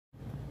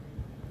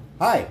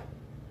Hi.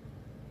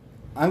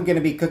 I'm going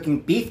to be cooking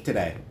beef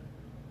today.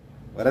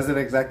 What is it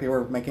exactly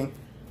we're making?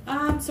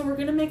 So we're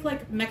going to make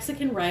like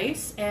Mexican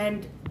rice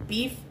and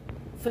beef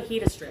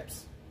fajita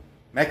strips.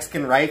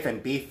 Mexican rice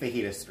and beef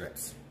fajita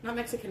strips. Not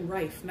Mexican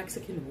rice,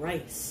 Mexican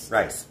rice.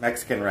 Rice.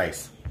 Mexican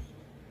rice.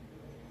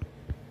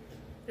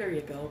 There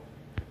you go.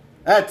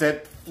 That's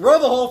it. Throw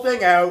the whole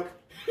thing out.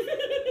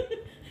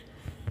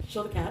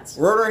 Show the cats.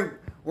 We're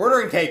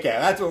ordering takeout.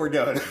 That's what we're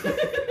doing.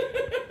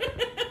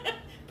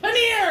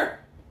 Paneer!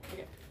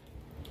 Okay.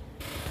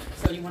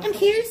 So you want I'm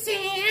here,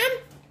 Sam.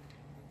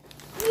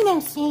 You know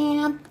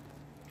Sam.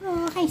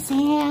 Oh, hi,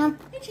 Sam.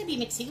 Hi, Chubby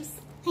McSauce.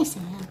 Hi,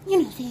 Sam.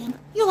 You know Sam.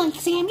 You like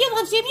Sam. You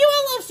love Sam. You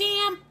all love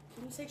Sam.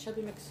 Did you say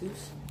Chubby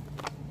McSauce?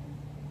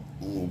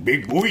 Ooh,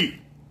 big boy.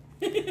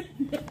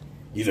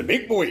 He's a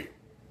big boy.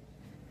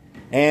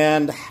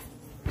 And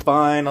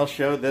fine, I'll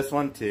show this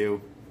one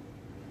too.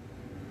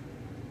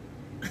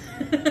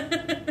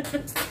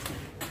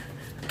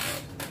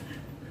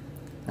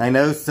 I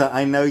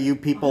know you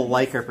people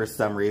like her for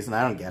some reason.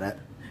 I don't get it.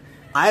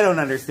 I don't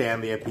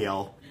understand the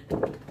appeal.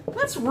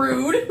 That's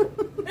rude.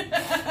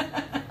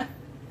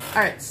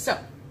 Alright, so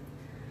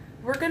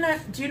we're gonna,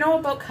 do you know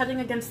about cutting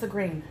against the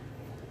grain?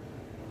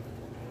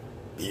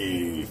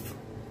 Beef.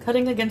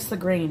 Cutting against the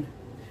grain.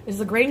 Is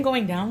the grain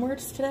going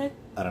downwards today?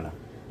 I don't know.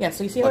 Yeah,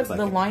 so you see how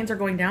the lines are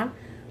going down?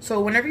 So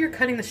whenever you're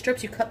cutting the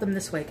strips, you cut them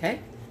this way,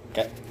 okay?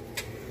 Okay.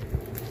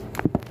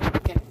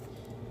 Okay.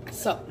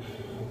 So,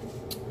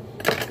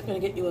 I'm gonna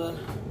get you a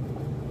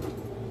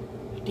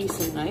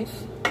decent knife.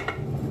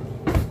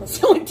 That's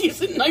the only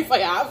decent knife I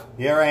have.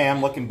 Here I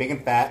am, looking big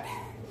and fat.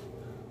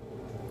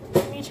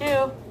 Me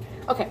too.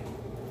 Okay.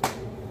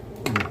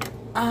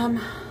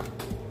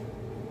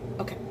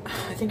 Okay.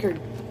 I think your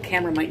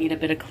camera might need a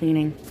bit of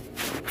cleaning.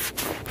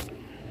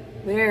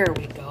 There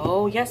we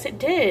go. Yes, it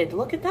did.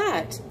 Look at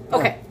that.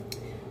 Okay.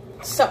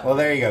 So. Well,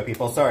 there you go,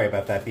 people. Sorry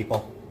about that,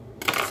 people.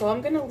 So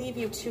I'm going to leave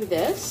you to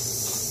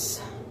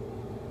this.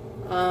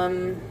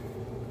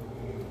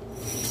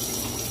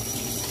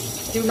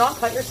 Do not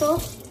cut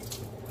yourself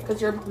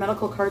because your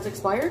medical card's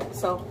expired.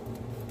 So.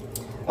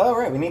 Oh,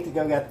 right. We need to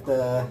go get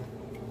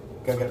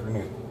it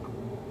renewed.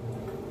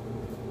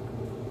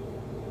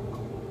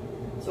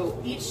 So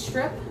each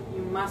strip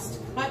you must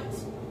cut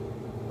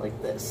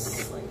like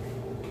this. Like.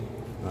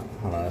 Oh,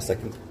 hold on a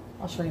second.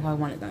 I'll show you how I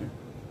want it done.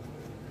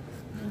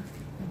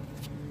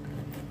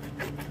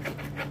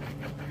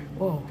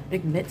 Whoa,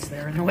 big mitts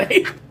there in the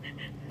way.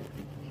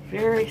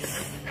 Very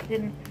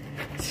thin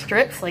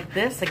strips like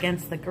this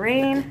against the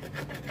grain.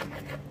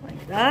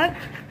 Like that.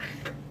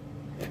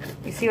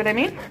 You see what I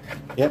mean?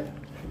 Yep.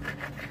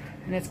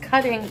 And it's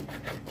cutting.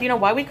 Do you know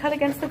why we cut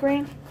against the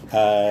grain?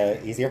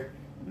 Easier?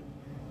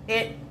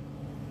 It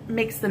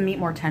makes the meat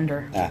more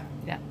tender. Ah.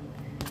 Yeah.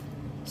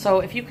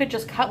 So if you could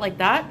just cut like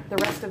that, the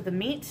rest of the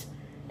meat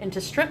into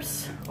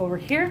strips over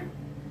here.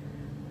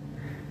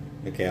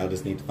 Okay, I'll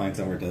just need to find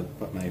somewhere to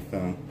put my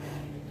phone.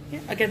 Yeah,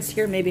 against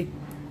here maybe.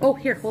 Oh,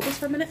 here, hold this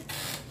for a minute.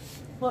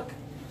 Look.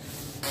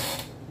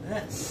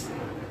 This.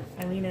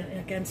 I lean it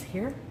against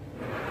here.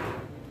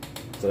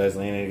 That's what I was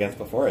leaning against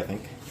before, I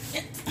think.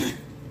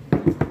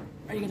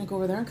 Are you gonna go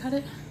over there and cut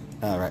it?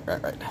 Oh, right.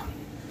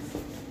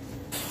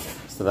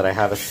 So that I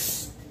have a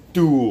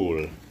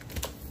stool.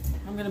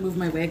 I'm gonna move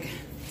my wig.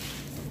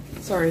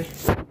 Sorry.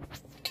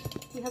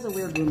 He has a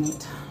weird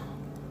roommate.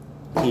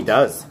 He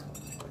does.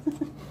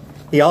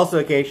 He also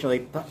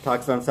occasionally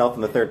talks to himself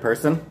in the third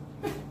person.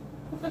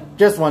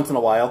 Just once in a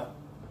while.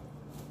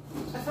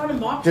 I found a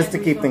mop. Just to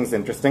keep things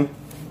interesting.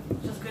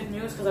 Which is good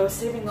news because I was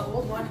saving the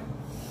old one.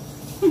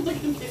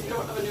 Like in case you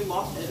don't have a new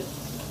mop head.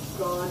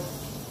 God.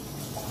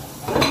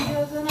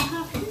 You're gonna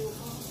have to.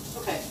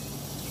 Okay.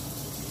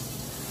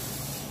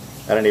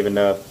 I don't even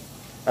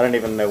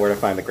know where to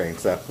find the grain,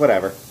 so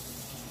whatever.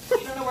 You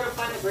don't know where to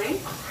find the grain?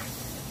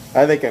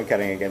 I think I'm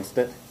cutting against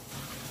it.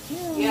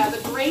 Yeah,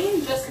 the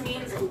grain just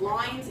means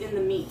lines in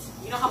the meat.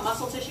 You know how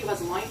muscle tissue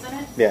has lines in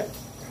it? Yeah.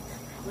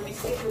 Let me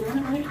see if you're doing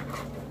it right.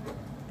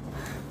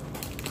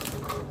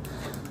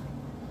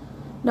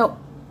 No.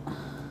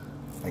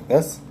 Like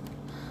this?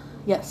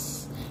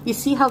 Yes. You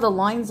see how the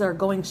lines are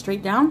going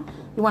straight down?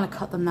 You want to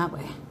cut them that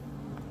way.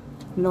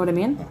 You know what I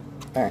mean?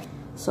 All right.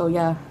 So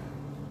yeah.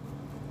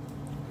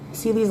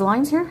 See these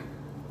lines here?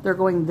 They're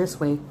going this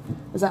way.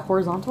 Is that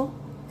horizontal?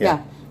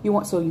 Yeah. You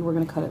want, so you were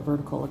going to cut it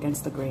vertical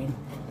against the grain.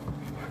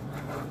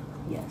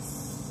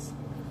 Yes.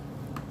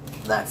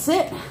 That's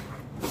it.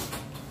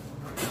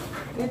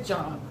 Good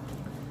job.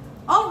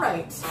 All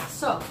right.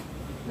 So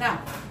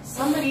now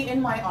somebody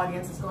in my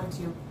audience is going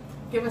to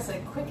give us a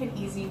quick and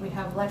easy. We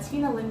have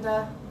Latina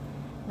Linda.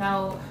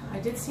 Now, I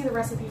did see the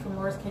recipe from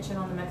Laura's Kitchen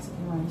on the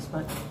Mexican rice,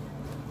 but...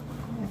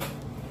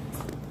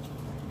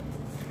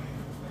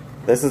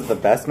 This is the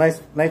best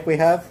knife we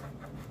have?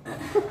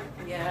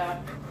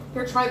 Yeah.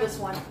 Here, try this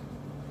one.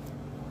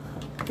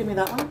 Give me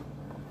that one.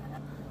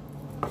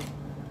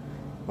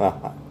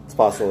 Well, it's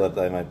possible that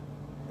I might...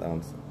 That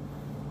one's...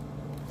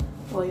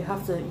 Well, you're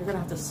gonna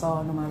have to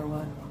saw no matter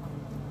what.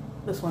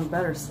 This one's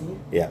better, see?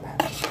 Yeah.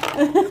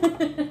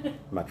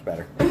 Much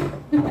better.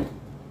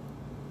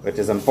 which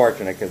is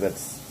unfortunate because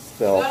it's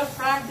still... You gotta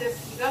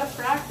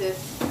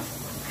practice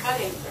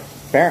cutting.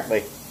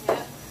 Apparently.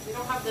 Yeah, you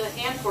don't have the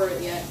hand for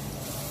it yet.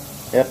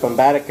 Yep, I'm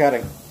bad at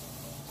cutting.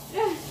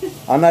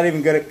 I'm not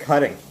even good at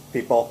cutting,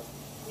 people.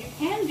 You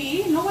can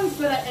be. No one's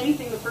good at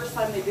anything the first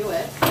time they do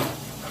it.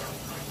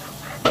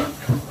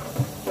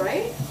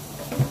 Right?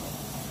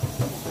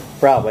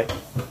 Probably.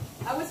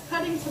 I was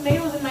cutting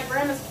tomatoes in my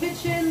grandma's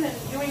kitchen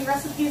and doing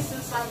recipes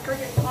since I'm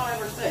friggin'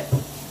 5 or 6.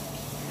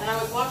 And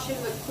I was watching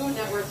the Food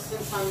Network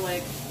since I'm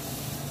like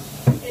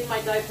in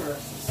my diapers.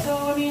 So,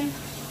 I mean,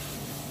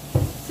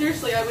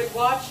 seriously, I would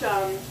watch,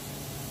 I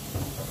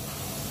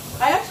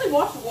actually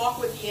watched Walk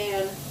with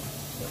Yan.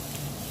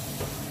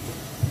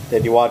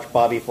 Did you watch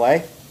Bobby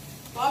Flay?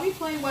 Bobby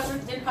Flay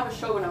didn't have a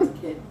show when I was a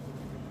kid.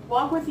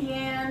 Walk with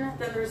Yan,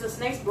 then there's this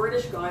nice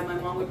British guy my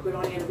mom would put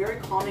on. He had a very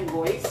calming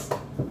voice.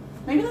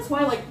 Maybe that's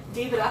why, like,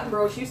 David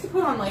Attenborough, she used to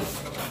put on, like,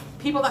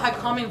 people that had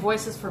calming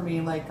voices for me,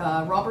 like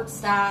Robert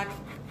Stack.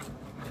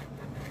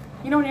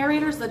 You know,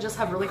 narrators that just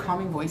have really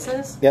calming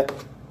voices? Yep.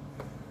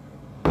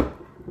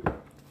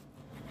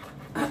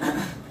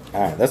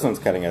 Alright, this one's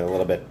cutting it a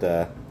little bit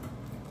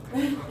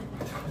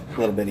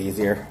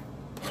easier.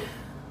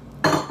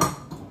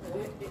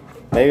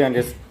 Maybe I'm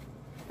just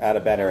at a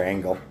better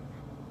angle.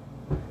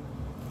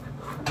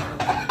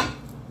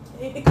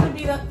 It could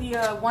be that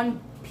the one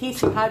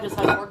piece you had just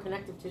had more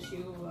connective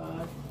tissue.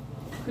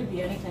 Could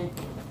be anything.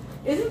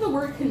 Isn't the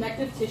word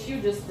connective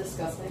tissue just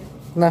disgusting?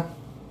 No.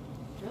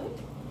 Really?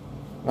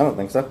 I don't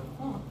think so.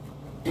 Oh.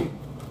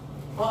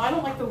 Well, I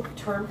don't like the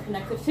term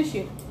connective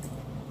tissue.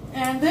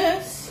 And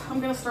this,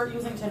 I'm going to start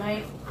using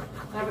tonight.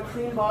 I have a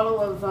clean bottle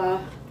of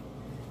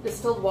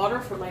distilled water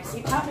for my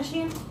CPAP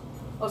machine.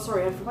 Oh,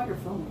 sorry, I forgot you're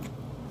filming.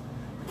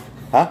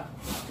 Huh?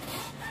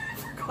 I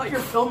forgot you're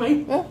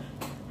filming. Yeah.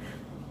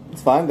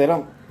 It's fine. They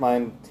don't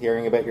mind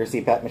hearing about your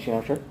CPAP machine,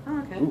 I'm sure. Oh,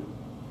 okay. Ooh.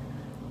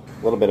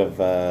 A little bit of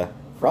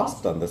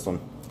frost on this one.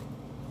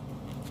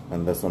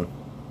 And this one.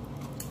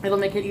 It'll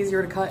make it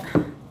easier to cut.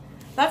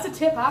 That's a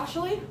tip,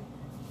 actually.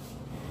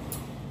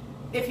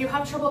 If you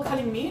have trouble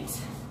cutting meat,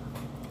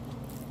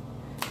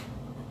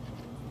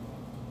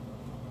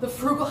 the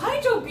frugal... Hi,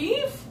 Joe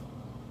Beef!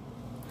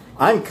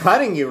 I'm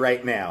cutting you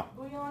right now.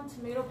 Bouillon,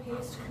 tomato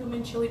paste,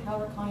 cumin, chili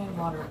powder, cayenne,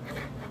 water.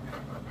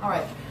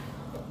 Alright.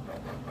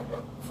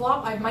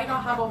 Flop, I might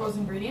not have all those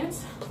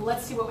ingredients.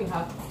 Let's see what we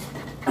have.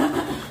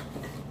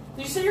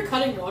 Did you say you're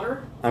cutting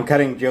water? I'm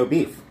cutting Joe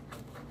Beef.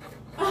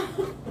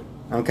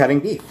 I'm cutting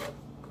beef.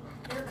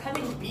 You're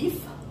cutting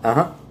beef?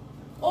 Uh-huh.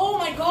 Oh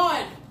my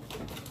god!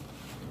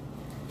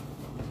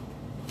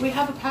 We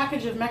have a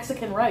package of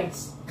Mexican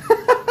rice.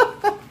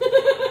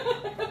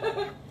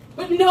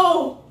 But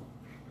no!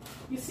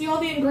 You see all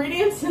the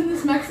ingredients in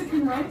this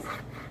Mexican rice?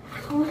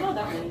 Oh, not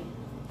that many.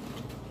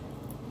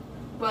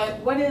 But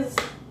what is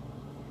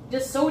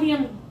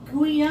disodium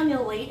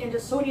guanylate and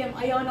disodium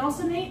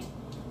ionosonate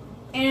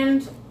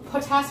and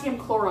potassium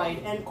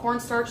chloride and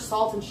cornstarch,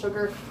 salt, and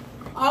sugar?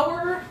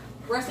 Our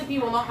recipe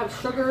will not have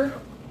sugar,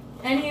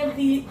 any of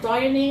the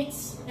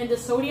dianates and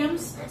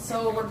disodiums,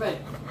 so we're good.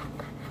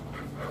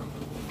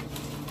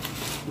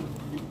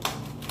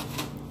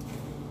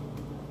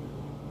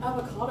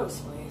 Avocado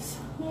spice.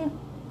 Yeah.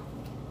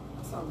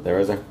 There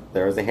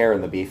was a hair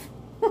in the beef.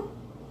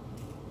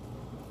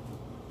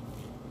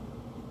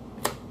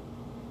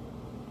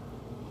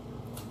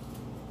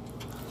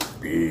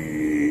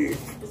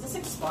 Beef. Is this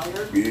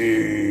expired?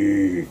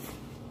 Beef.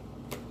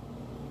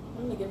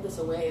 I'm gonna give this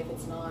away if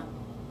it's not.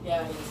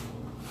 Yeah, it is.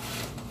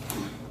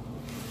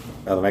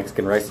 Oh, the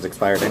Mexican rice is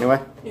expired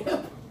anyway?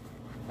 Yeah.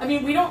 I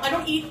mean, I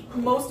don't eat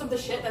most of the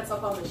shit that's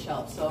up on the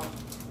shelf, so.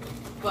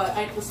 But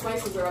the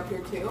spices are up here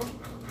too.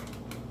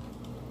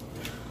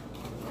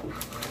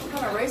 What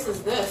kind of rice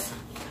is this?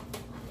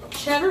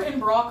 Cheddar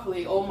and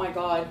broccoli. Oh my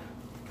god.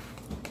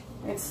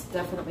 It's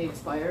definitely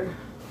expired.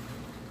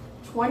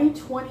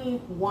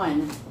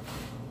 2021.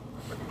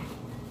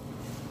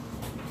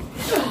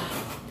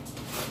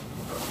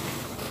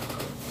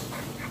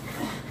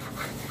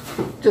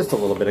 Just a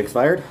little bit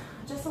expired.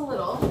 Just a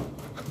little.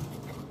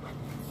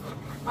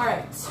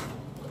 Alright.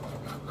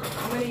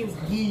 I'm going to use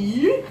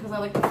ghee because I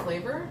like the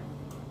flavor.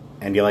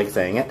 And you like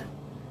saying it?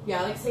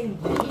 Yeah, I like saying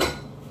ghee.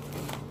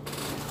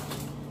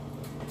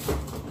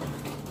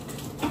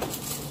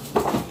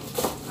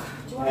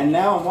 And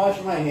now I'm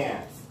washing my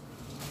hands.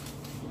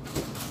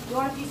 Do you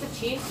want a piece of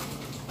cheese?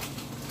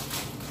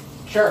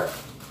 Sure.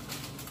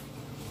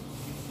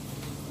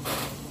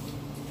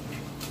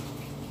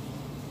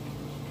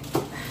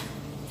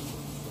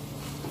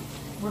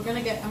 I'm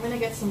gonna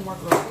get some more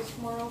groceries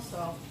tomorrow,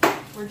 so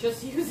we're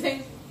just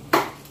using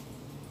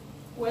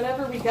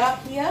whatever we got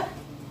here.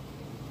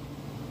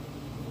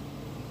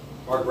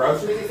 More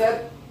groceries, you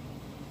said?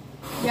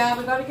 Yeah,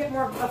 we gotta get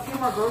a few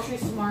more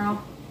groceries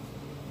tomorrow.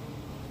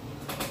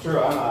 True,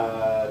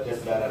 I'm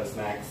just about out of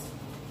snacks.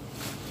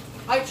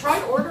 I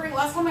tried ordering,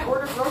 last time I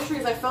ordered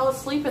groceries, I fell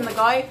asleep and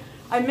I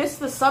missed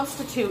the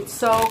substitute,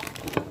 so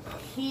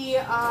he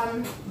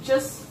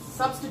just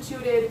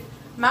substituted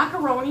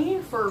macaroni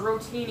for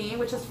rotini,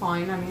 which is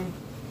fine. I mean,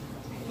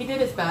 he did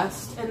his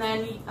best. And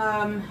then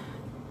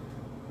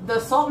the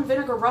salt and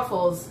vinegar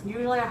ruffles,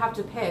 usually I have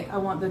to pick. I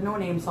want the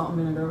no-name salt and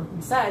vinegar.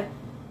 Instead,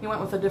 he went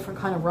with a different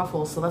kind of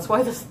ruffles. So that's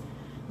why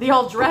they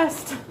all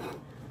dressed,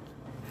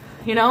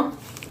 you know?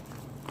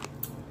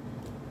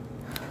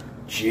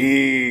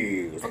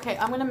 Jeez. Okay,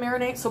 I'm gonna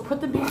marinate. So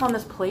put the beef on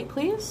this plate,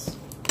 please.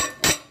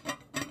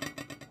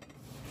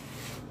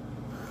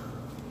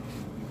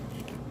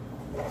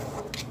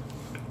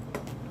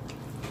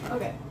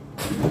 Okay.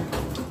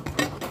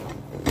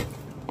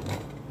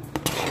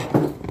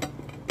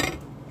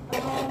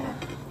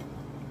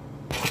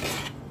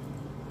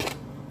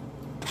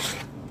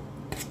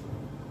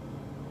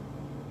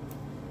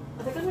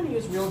 I think I'm gonna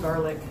use real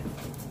garlic.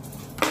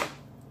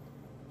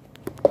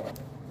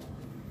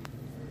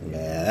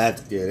 Yeah,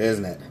 that's good,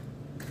 isn't it?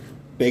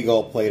 Big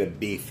old plate of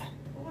beef.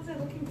 What was I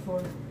looking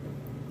for?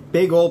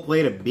 Big old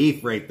plate of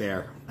beef right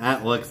there.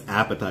 That looks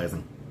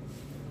appetizing.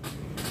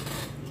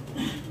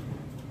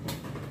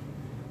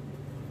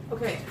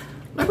 Okay.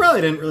 I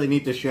probably didn't really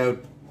need to show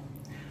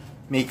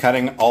me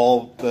cutting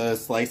all the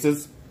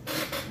slices.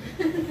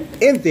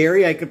 In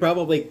theory, I could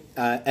probably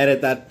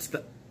edit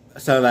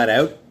some of that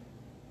out.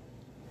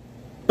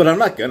 But I'm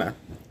not gonna.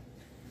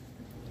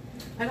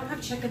 I don't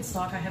have chicken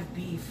stock, I have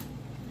beef.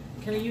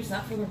 Can I use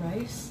that for the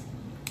rice?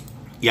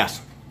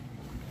 Yes.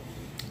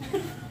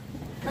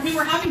 I mean,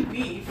 we're having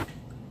beef,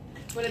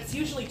 but it's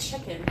usually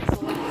chicken.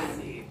 So let's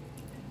see.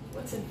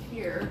 What's in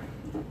here?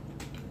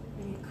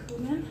 We need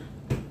cumin.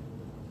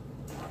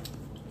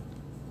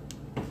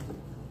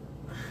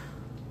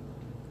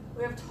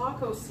 We have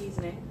taco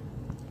seasoning.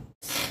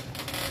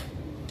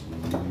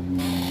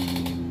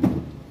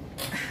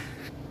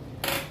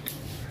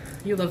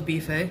 You love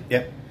beef, eh?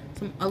 Yep.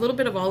 A little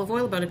bit of olive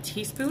oil, about a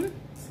teaspoon,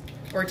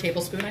 or a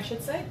tablespoon, I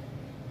should say.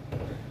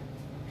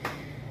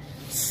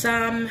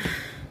 Some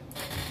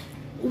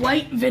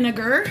white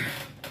vinegar.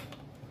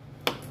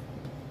 Do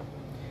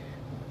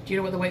you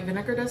know what the white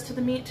vinegar does to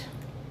the meat?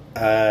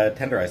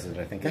 Tenderizes it,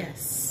 I think.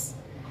 Yes,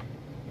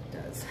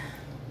 it does.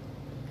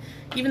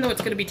 Even though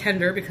it's going to be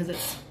tender because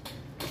it's,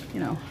 you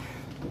know.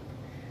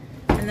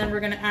 And then we're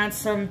going to add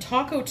some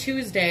Taco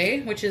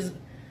Tuesday, which is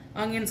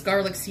onions,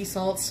 garlic, sea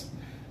salts,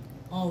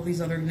 all of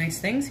these other nice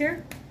things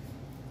here.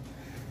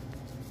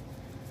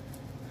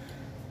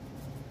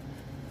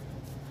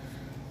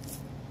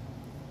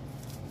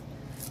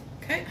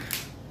 Okay.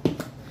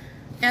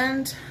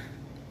 And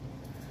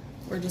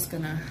we're just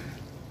gonna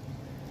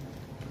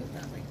put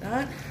that like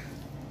that.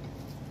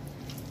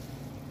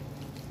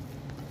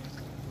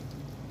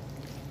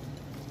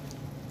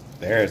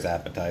 There's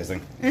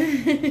appetizing.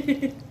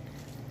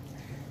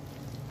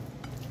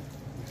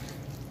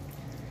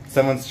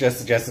 Someone's just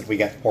suggested we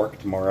get pork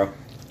tomorrow.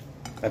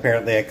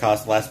 Apparently it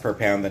costs less per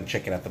pound than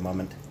chicken at the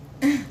moment.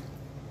 I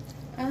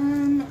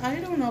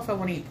don't know if I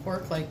want to eat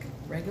pork like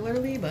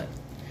regularly, but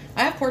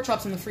I have pork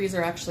chops in the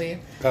freezer actually.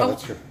 Oh,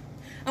 that's true.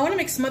 I want to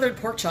make smothered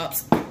pork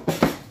chops.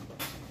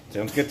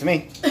 Sounds good to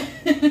me.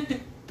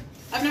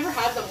 I've never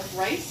had them with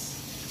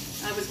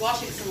rice. I was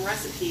watching some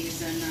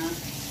recipes and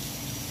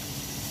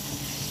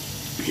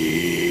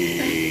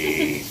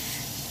Beef.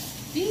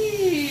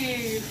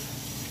 beef.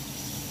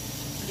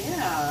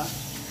 Yeah.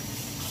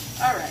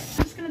 All right.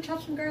 I'm just gonna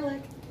chop some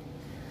garlic.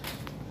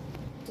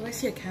 Did I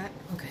see a cat?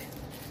 Okay.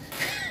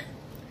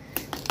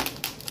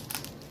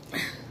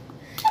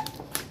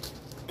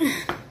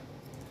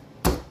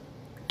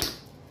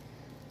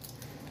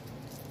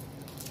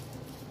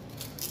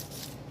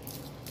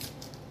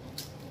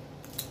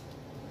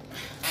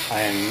 I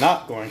am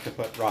not going to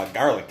put raw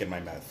garlic in my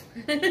mouth.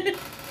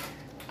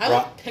 I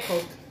like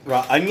pickled.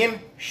 Raw onion?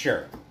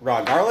 Sure.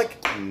 Raw garlic?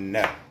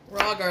 No.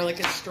 Raw garlic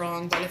is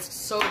strong, but it's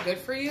so good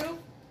for you.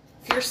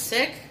 If you're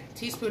sick, a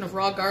teaspoon of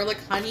raw garlic,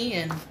 honey,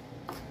 and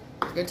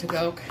you're good to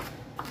go.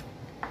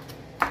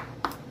 I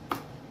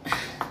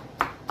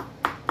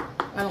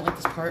don't like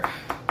this part.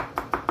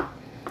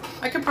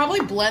 I could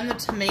probably blend the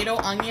tomato,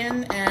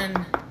 onion,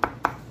 and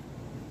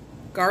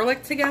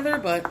garlic together,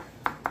 but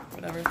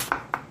whatever.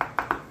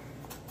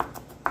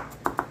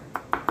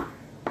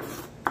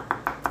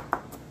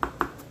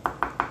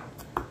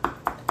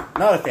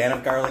 Not a fan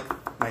of garlic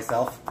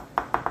myself.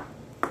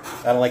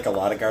 I don't like a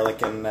lot of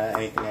garlic in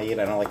anything I eat.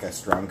 I don't like a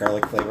strong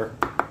garlic flavor.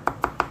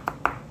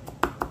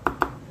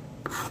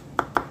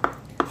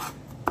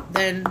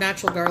 Then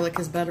natural garlic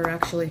is better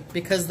actually,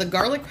 because the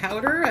garlic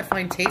powder I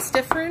find tastes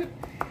different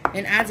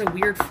and adds a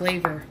weird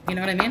flavor. You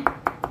know what I mean?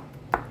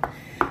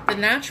 The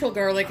natural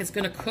garlic is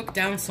going to cook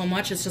down so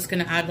much it's just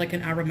going to add like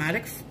an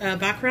aromatic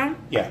background.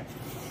 Yeah.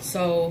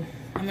 So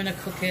I'm going to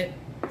cook it.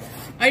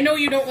 I know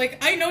you don't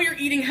like, I know your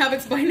eating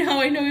habits by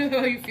now. I know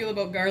how you feel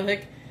about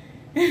garlic.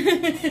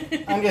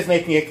 I'm just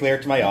making it clear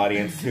to my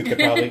audience who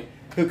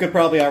could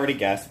probably already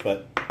guess,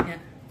 but yeah.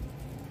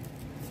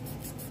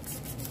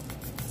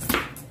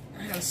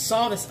 I gotta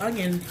saw this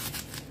onion.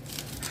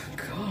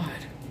 God.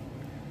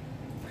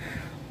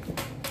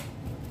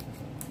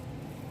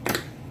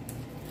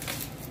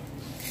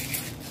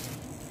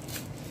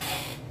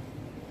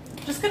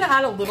 Just gonna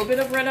add a little bit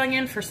of red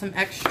onion for some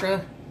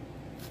extra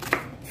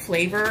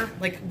flavor.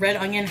 Like red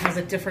onion has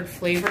a different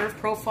flavor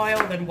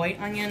profile than white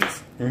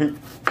onions.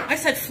 I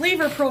said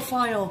flavor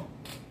profile.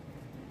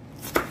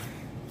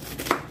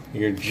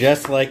 You're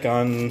just like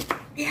on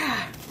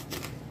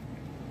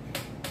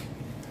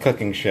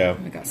cooking show.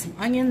 I got some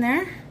onion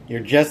there. You're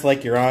just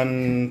like you're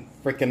on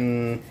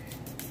frickin'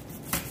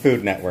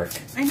 Food Network.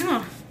 I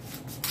know.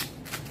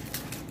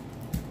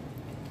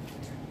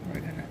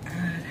 We're gonna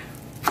add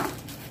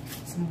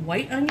some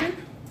white onion.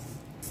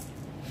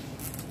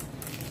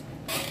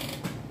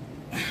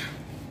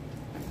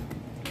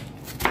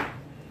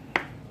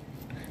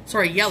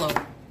 Sorry, yellow.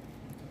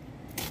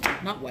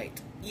 Not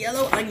white.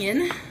 Yellow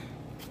onion.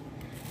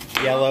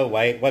 Yellow,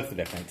 white, what's the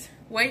difference?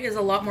 White is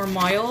a lot more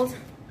mild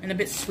and a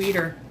bit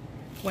sweeter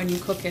when you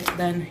cook it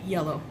than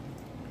yellow.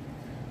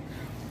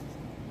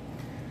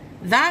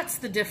 That's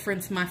the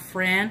difference, my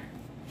friend.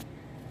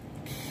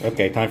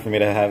 Okay, time for me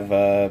to have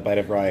a bite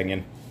of raw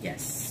onion.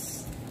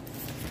 Yes.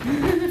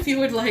 If you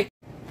would like.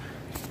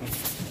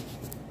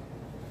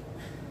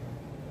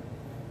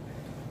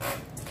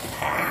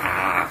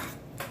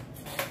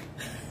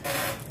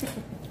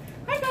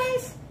 Hi,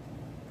 guys.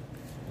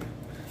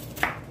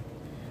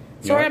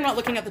 Sorry, I'm not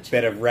looking at the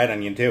Bit of red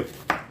onion, too.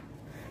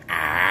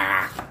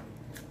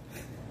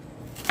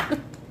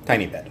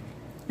 Tiny bit.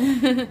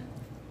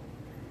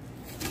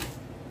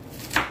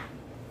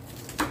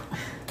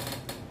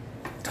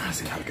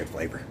 Honestly, not a good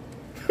flavor.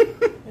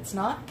 It's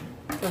not?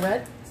 The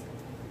red?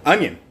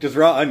 Onion. Just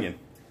raw onion.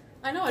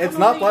 I know. It's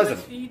not pleasant.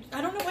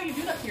 I don't know why you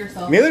do that to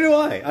yourself. Neither do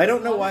I. I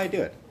don't know why I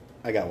do it.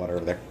 I got water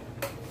over there.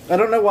 I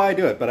don't know why I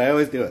do it, but I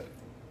always do it.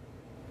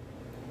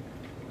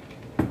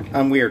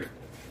 I'm weird.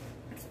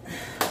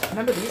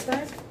 Remember these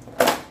guys?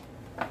 I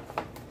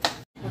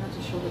have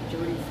to show the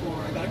dirty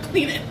floor. I gotta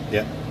clean it.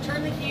 Yeah.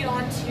 Turn the heat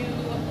on to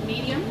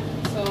medium,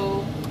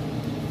 so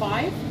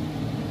 5.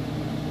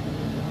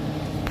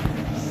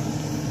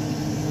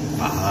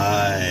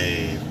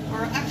 5.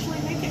 Or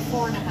actually make it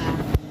 4.5.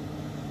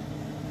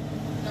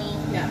 No,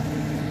 yeah.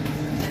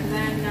 And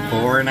then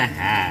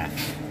 4.5.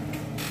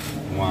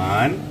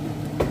 1,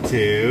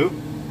 2,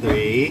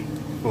 3,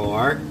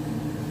 4.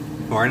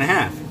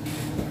 4.5.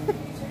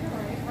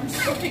 I'm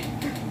sorry.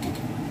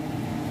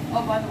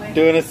 Oh, by the way.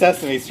 Doing a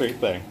Sesame Street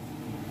thing.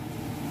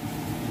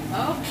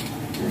 Oh.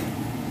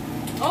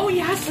 Oh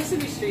yeah,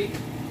 Sesame Street.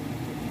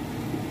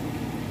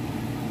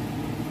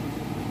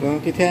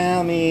 Won't you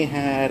tell me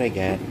how to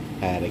get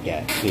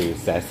to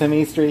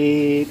Sesame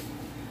Street?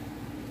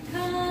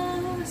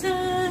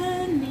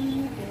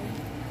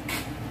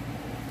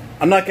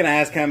 I'm not going to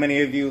ask how many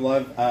of you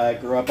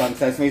grew up on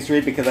Sesame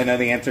Street because I know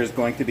the answer is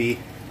going to be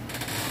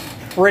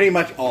pretty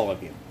much all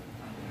of you.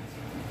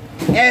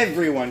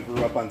 Everyone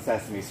grew up on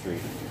Sesame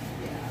Street.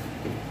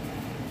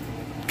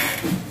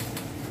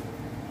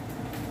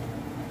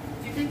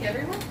 Do you think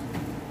everyone?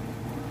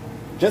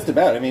 Just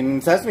about. I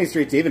mean, Sesame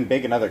Street's even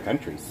big in other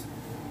countries.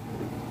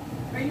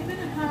 Are you going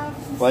to have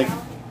some Like,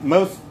 salad?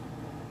 most...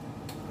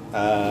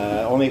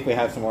 only if we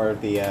have some more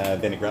of the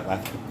vinaigrette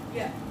left.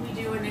 Yeah, we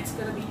do, and it's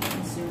going to be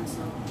eaten soon,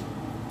 so...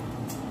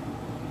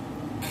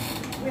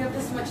 We have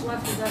this much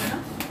left, is that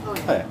enough? Oh,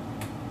 yeah. Oh, yeah.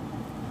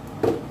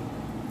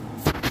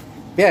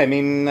 Yeah, I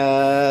mean,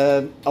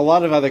 a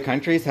lot of other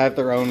countries have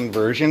their own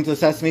versions of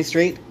Sesame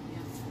Street.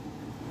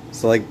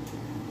 So, like,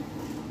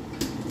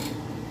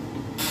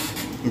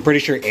 I'm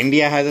pretty sure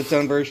India has its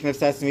own version of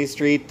Sesame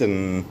Street,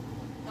 and...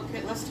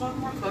 Okay, let's talk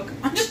more cook.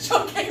 I'm just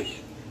joking.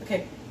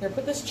 Okay, here,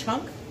 put this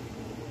chunk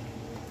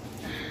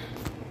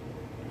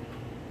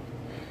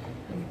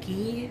of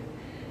ghee.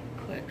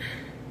 Put,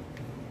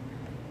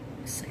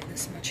 say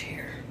this much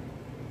here.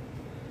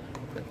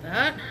 Put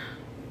that.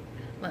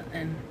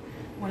 And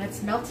when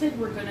it's melted,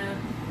 we're gonna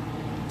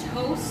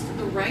toast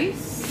the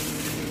rice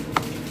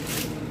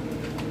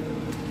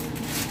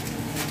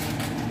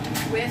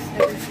with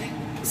everything.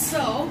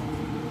 So,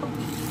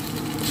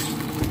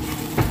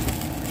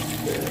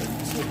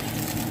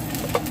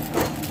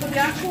 for the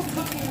actual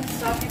cooking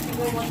stuff, you can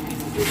go 1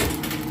 piece of food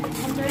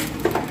someday.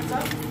 What's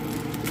up?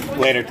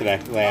 Later today.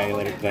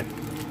 Later today.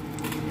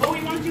 Oh,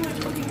 we want to do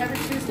it cooking every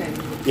Tuesday.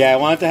 Yeah, I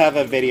wanted to have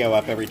a video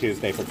up every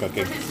Tuesday for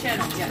cooking. For his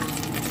channel, yeah.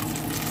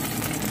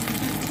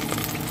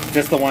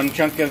 Just the one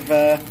chunk of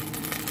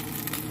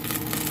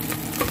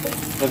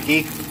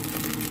ghee?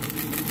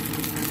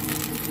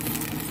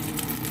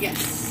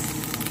 Yes.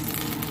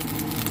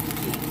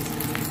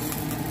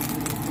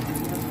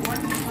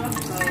 1 cup of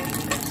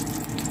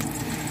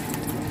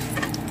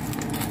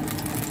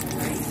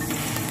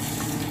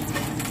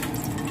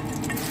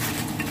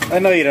rice. I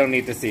know you don't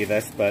need to see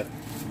this, but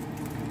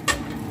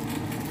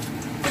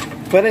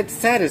it's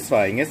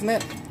satisfying, isn't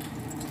it?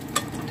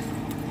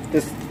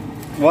 Just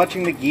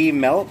watching the ghee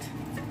melt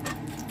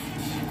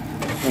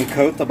and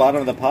coat the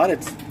bottom of the pot,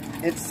 it's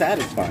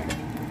satisfying. 2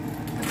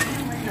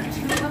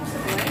 cups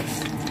of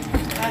rice.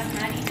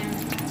 Basmati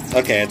and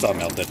Okay, it's all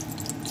melted.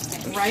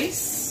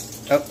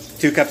 rice. Oh,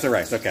 2 cups of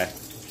rice, okay.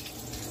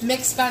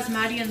 Mixed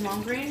basmati and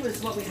long grain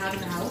was what we have in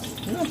the house.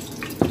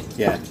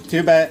 Yeah,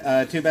 2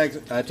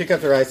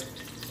 cups of rice,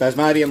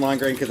 basmati and long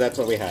grain, because that's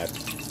what we had.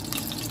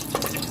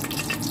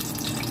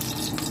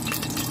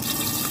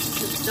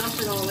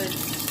 lid.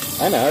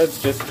 I know,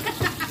 it's just...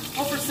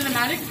 Oh, for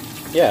cinematic?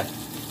 Yeah.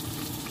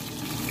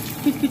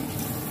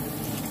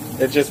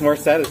 It's just more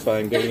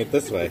satisfying doing it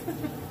this way.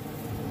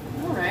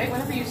 Alright,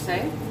 whatever you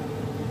say.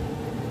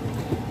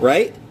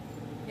 Right?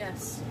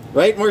 Yes.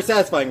 Right? More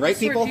satisfying, right,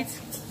 people?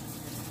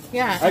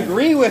 Yeah.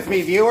 Agree with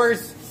me,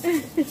 viewers!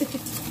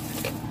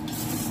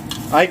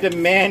 I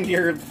demand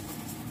your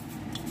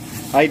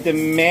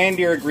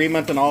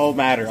agreement on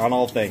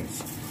all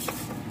things.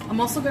 I'm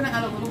also going to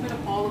add a little bit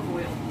of olive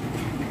oil.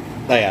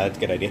 Oh yeah, that's a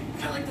good idea.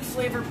 I like the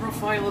flavor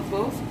profile of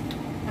both.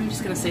 I'm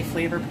just going to say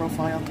flavor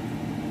profile.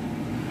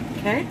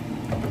 Okay.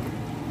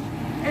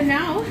 And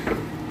now,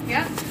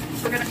 yeah,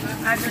 we're going to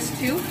add this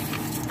to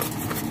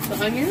the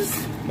onions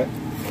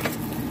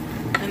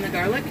and the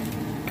garlic.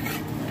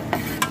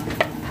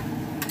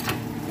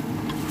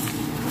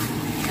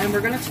 And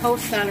we're going to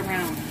toast that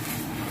around.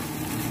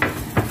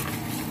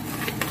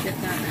 Get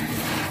that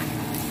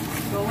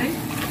going.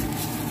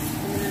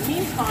 And in the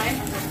meantime,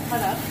 I'm going to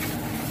cut up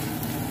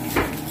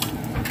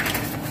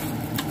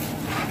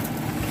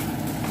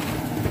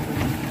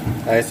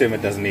I assume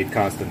it doesn't need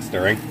constant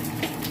stirring.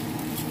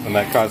 And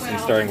that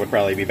constant stirring would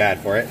probably be bad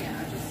for it.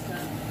 Yeah,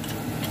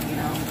 just, you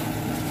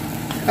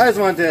know. I just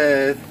wanted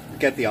to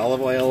get the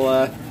olive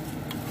oil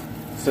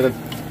sort of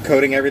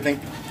coating everything.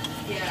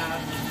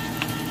 Yeah.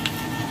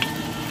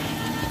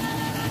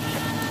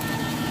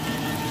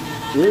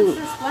 Ooh,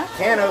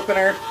 can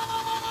opener.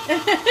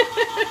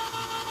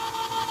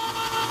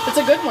 It's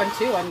a good one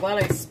too. I'm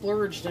glad I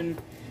splurged and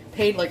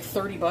paid like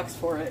 30 bucks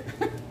for it.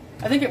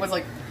 I think it was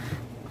like,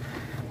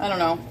 I don't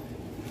know.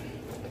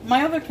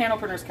 My other can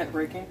openers kept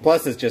breaking.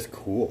 Plus, it's just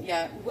cool.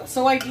 Yeah.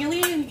 So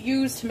ideally,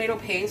 use tomato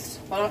paste.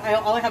 But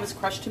all I have is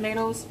crushed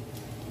tomatoes.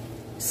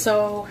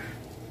 So,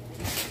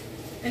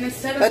 and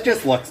instead of that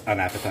just looks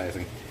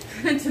unappetizing.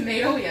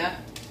 tomato, yeah,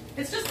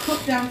 it's just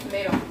cooked down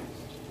tomato.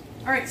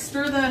 All right,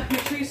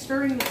 make sure you're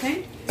stirring the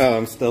thing. Oh,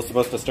 I'm still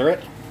supposed to stir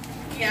it?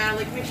 Yeah,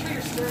 like make sure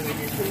you're stirring it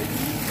into it.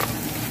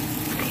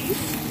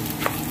 Please.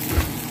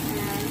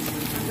 And I'm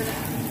gonna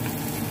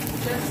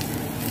just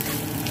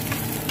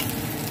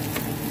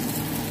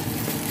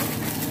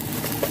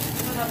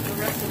put up the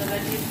rest of the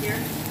veggies here.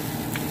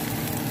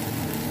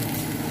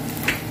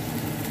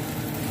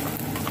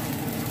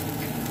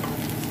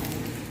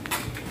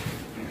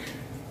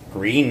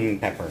 Green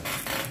pepper.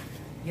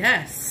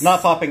 Yes.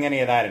 Not popping any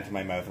of that into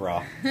my mouth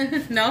raw.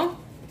 No?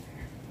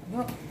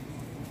 Well,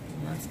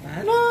 that's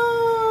bad.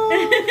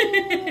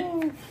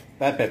 No!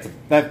 that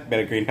bit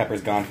of green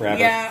pepper's gone forever.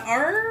 Yeah,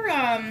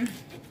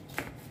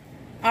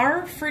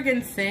 our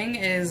friggin' thing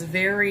is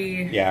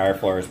very... Yeah, our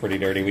floor is pretty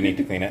dirty. We need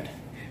to clean it.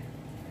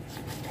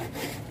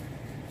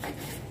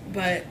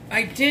 But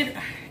it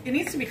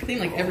needs to be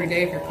cleaned like every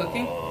day if you're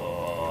cooking.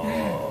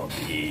 Oh,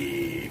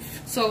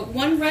 beef. So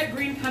 1 red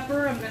green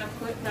pepper, I'm going to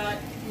put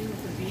that in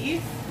with the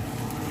beef.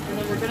 And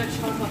then we're going to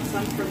chop up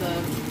some for the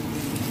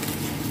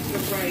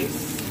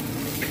rice.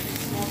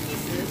 Small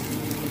pieces.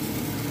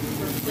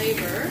 For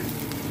flavor.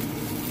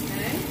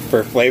 Okay.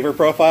 For flavor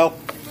profile?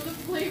 For the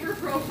flavor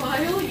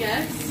profile,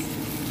 yes.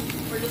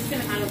 We're just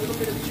going to add a little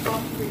bit of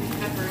chopped green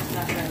pepper to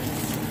that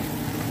rice.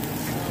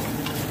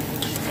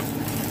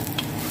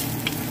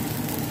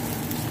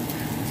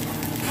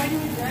 Why do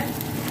we do that?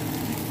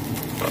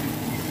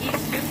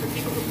 Eats good for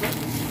people who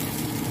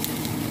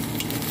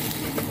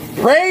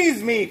cook.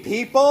 Praise me,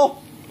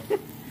 people!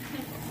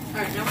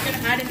 Alright, now we're going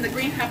to add in the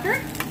green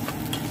pepper.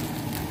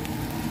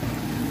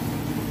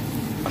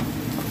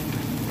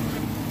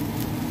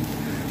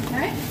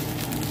 Okay.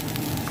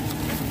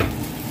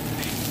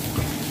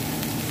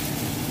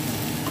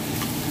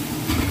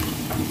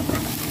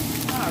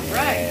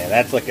 Alright. Yeah,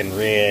 that's looking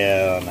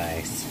real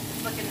nice.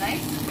 Looking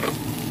nice?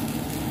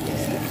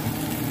 Yeah.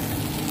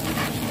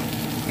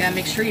 Yeah,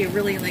 make sure you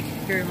really, like,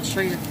 here, I'll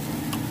show you.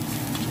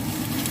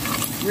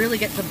 Really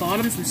get the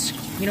bottoms and,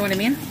 you know what I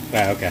mean?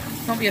 Oh, okay.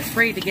 Don't be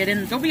afraid to get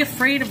in. Don't be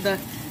afraid of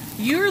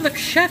you're the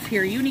chef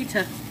here. You need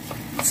to,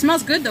 it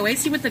smells good though, eh?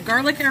 See with the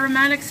garlic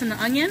aromatics and the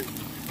onion?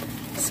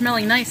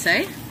 Smelling nice,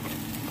 eh?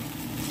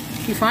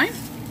 You fine?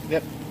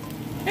 Yep.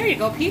 There you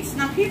go, Peetz.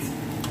 Now, Peetz,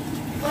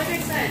 like I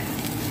said,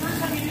 first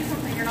time you do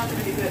something, you're not going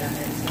to be good at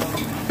it. So,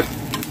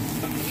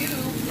 you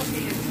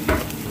cooking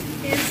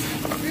is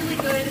really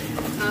good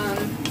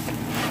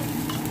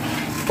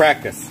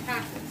Practice.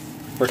 practice.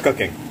 For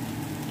cooking.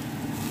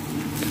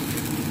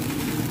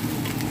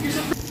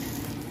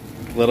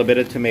 A little bit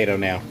of tomato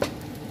now.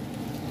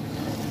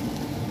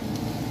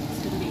 It's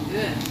going to be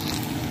good.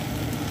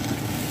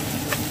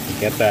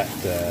 Get that.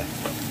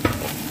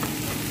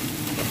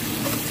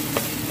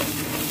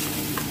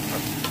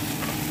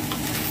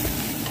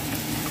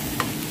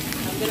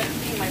 I'm going to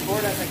clean my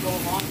board as I go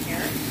along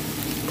here.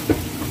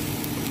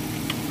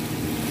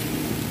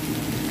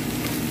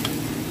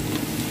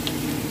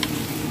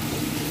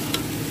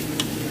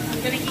 I'm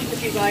going to eat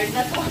with you guys,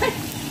 that's why.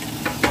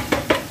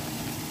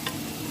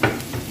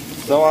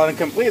 So on a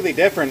completely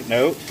different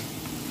note,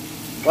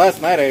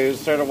 last night I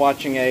started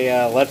watching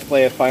a Let's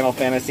Play of Final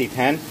Fantasy X.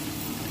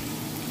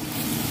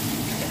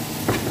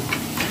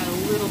 Got a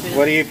little bit.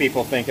 What do you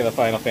people think of the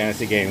Final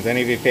Fantasy games?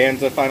 Any of you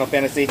fans of Final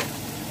Fantasy?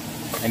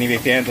 Any of you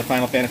fans of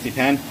Final Fantasy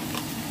X?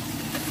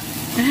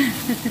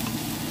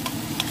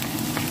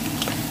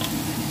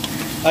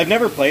 I've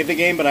never played the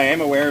game, but I am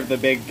aware of the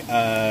big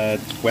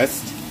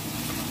twist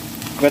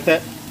with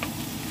it.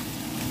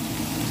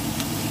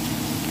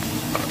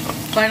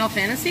 Final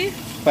Fantasy?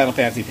 Final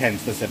Fantasy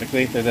X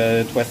specifically. There's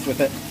a twist with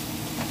it.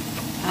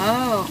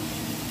 Oh.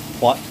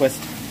 Plot twist.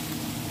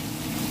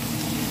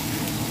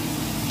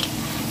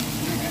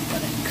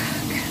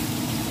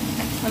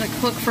 Let it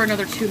cook for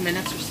another 2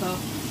 minutes or so.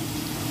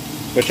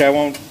 Which I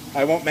won't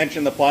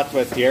mention the plot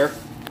twist here,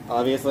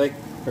 obviously,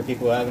 for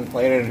people who haven't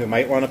played it and who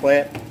might want to play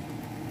it.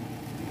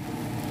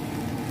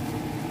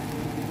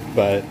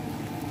 But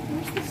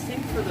where's the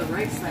sink for the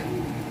rice that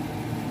you...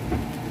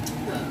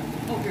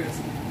 Oh, here it is.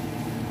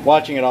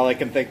 watching it,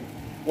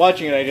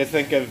 I just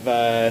think of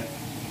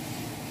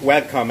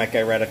webcomic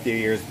I read a few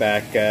years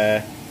back,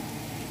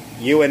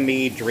 You and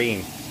Me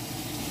Dream.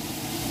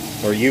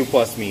 Or You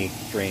Plus Me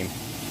Dream.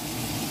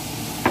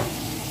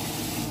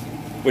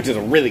 Which is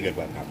a really good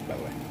webcomic, by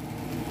the way.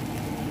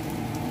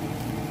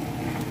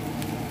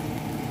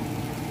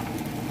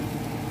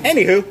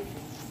 Anywho.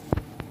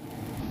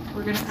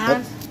 We're going to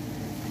add...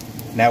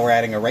 Now we're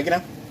adding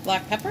oregano.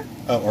 Black pepper.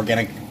 Oh,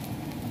 organic.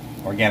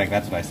 Organic,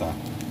 that's what I saw.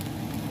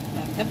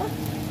 Black pepper.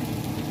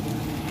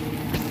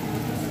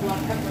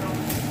 Black pepper on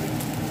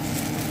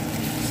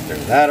this. Stir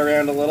that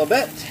around a little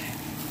bit.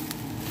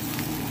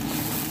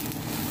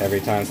 Every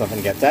time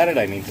something gets added,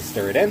 I need to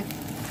stir it in.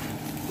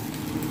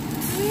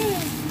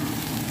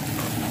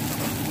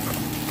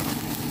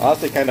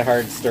 Honestly, kind of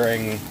hard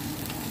stirring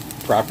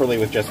properly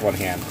with just one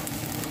hand.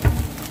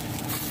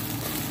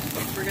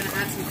 We're going to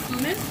add some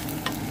cumin.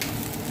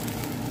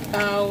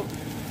 About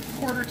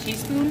 1/4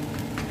 teaspoon.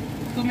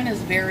 Cumin is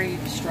very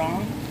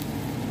strong,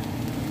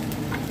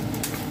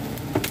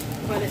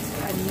 but it's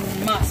a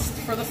must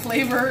for the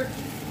flavor.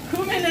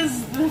 Cumin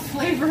is the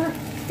flavor.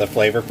 The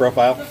flavor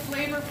profile? The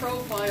flavor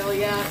profile,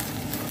 yeah.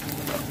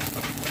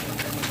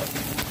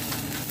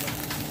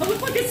 I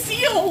look like a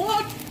seal,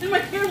 look, in my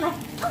camera.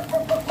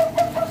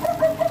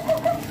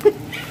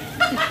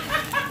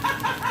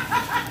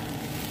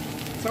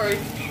 Sorry.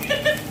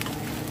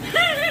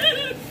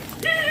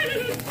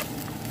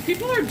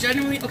 People are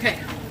genuinely... Okay,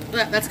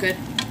 that's good.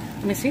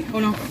 Let me see. Oh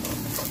no.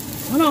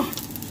 Oh no.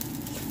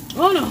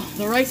 Oh no.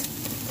 The rice.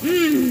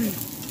 Mmm.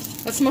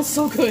 That smells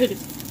so good.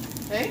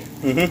 Hey?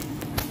 Mm-hmm.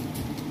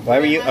 Why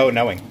were you... Oh,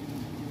 knowing.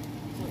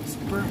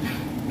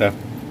 No.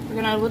 We're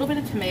going to add a little bit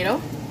of tomato.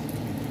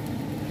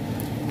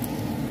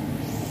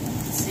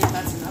 Let's see if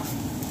that's enough.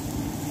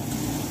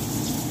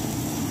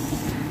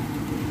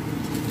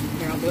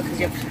 Here, I'll do it because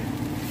you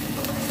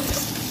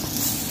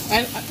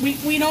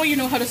have... we know you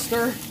know how to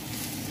stir.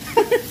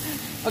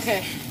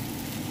 Okay.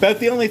 About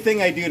the only thing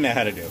I do know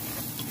how to do.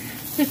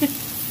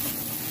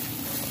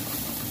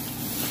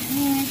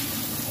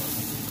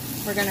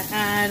 We're gonna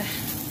add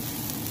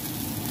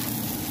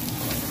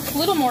a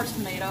little more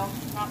tomato,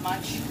 not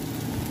much.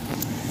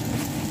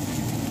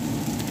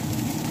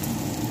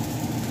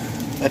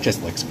 That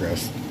just looks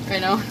gross. I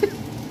know.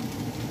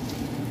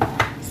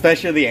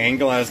 Especially the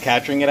angle I was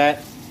capturing it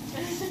at.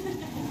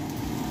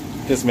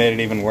 Just made it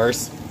even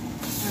worse.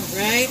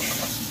 Alright.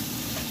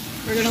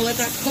 We're gonna let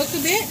that cook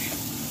a bit.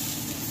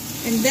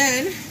 And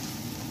then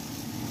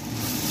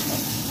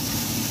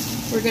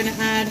we're gonna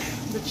add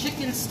the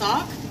chicken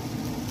stock.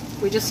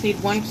 We just need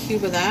 1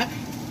 cube of that.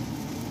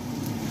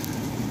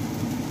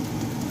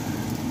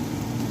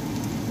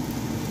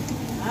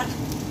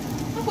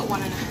 I'll put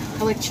 1 in.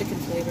 I like chicken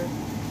flavor.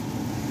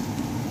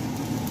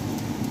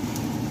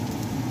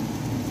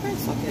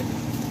 Fuck it.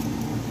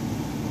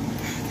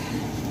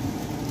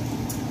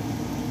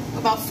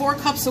 About 4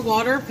 cups of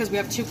water because we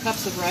have 2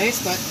 cups of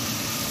rice, but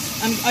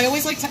I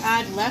always like to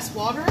add less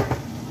water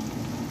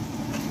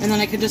and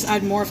then I can just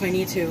add more if I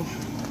need to.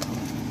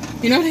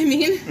 You know what I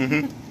mean?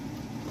 Mm-hmm.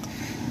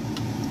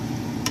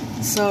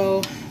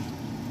 So,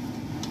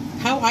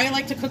 how I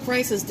like to cook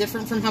rice is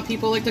different from how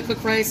people like to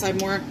cook rice. I'm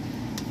more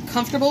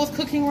comfortable with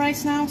cooking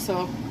rice now,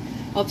 so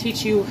I'll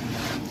teach you.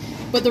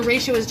 But the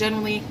ratio is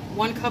generally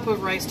 1 cup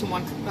of rice to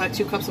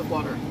 2 cups of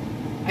water,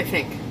 I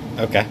think.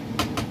 Okay.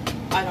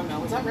 I don't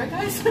know. Is that right,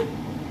 guys? Okay.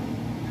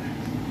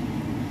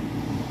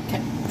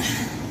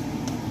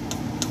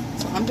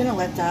 So I'm going to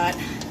let that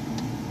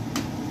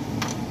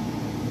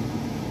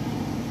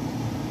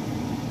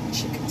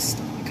chicken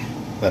stock.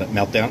 Let it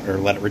melt down, or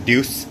let it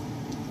reduce.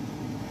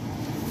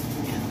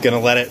 Gonna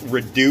let it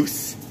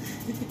reduce.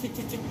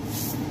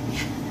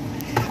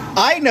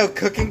 I know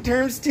cooking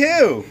terms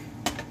too.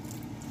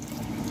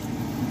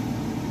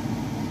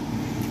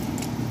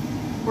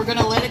 We're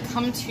gonna let it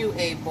come to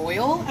a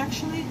boil,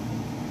 actually.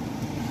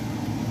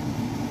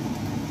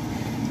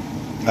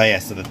 Oh yeah,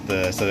 so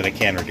that it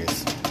can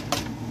reduce.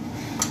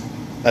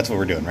 That's what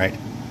we're doing, right?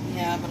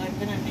 Yeah, but I'm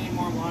gonna need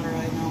more water.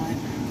 I know it.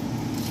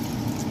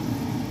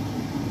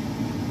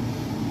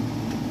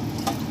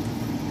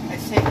 I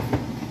think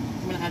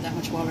I'm gonna add that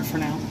much water for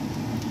now,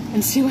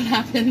 and see what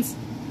happens.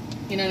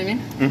 You know what I mean?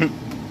 Mm-hmm.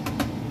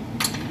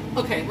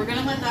 Okay, we're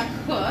gonna let that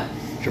cook.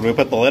 Should we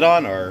put the lid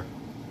on or?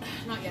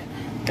 Not yet.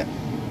 Okay.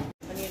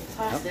 I need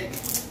plastic.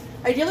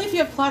 Ideally, if you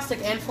have plastic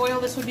and foil,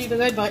 this would be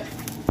good, but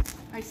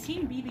I've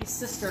seen BB's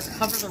sister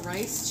cover the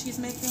rice she's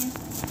making.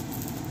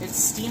 It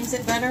steams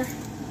it better.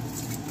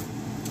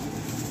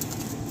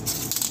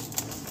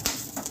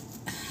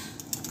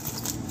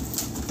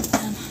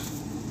 And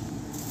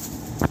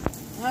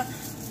that.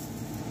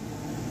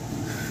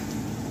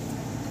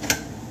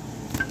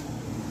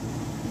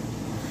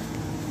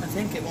 I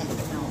think it won't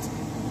melt.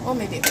 Oh,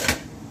 maybe it will.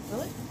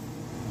 Will it?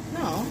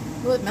 No.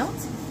 Will it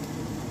melt?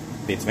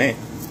 Beats me.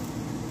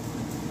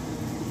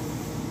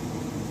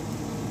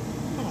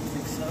 I don't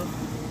think so.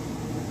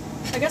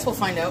 I guess we'll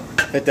find out.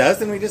 If it does,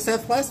 then we just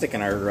have plastic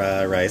in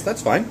our rice.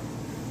 That's fine.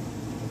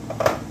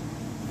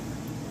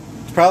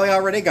 It's probably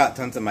already got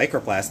tons of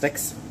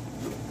microplastics.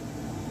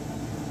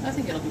 I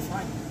think it'll be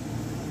fine.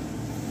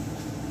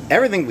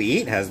 Everything we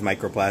eat has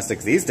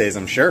microplastics these days,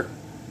 I'm sure.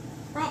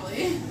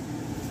 Probably.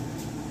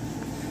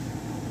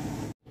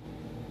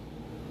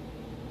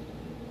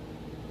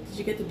 Did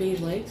you get the beige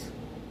legs?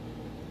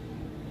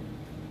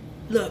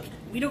 Look,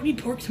 we don't need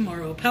pork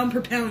tomorrow. Pound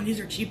per pound, these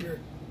are cheaper.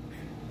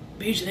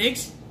 Beige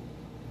legs?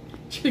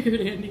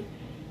 Triggered Andy.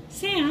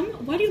 Sam,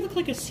 why do you look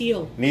like a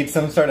seal? Need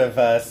some sort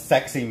of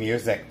sexy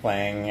music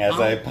playing as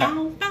I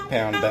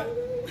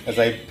as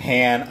I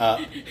pan up.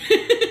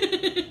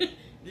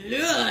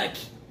 Look!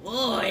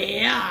 Oh,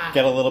 yeah!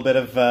 Get a little bit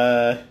of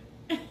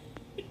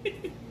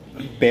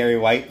Barry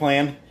White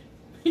playing.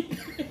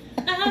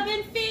 I've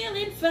been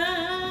feeling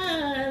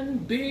fine,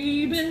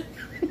 baby.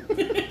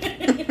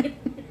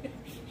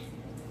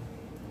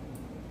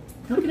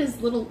 Look at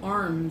his little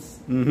arms.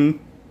 Mm-hmm.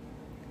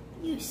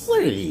 You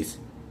What are these?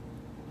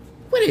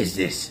 What is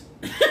this?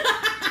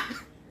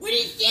 What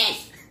is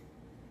this?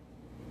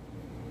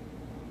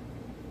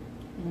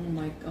 Oh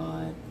my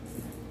god.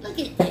 Look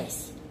at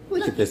this.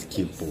 Look at this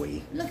cute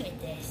boy. Look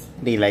at this.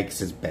 And he likes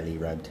his belly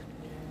rubbed.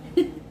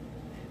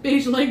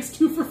 Beige legs,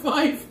 2 for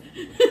 $5.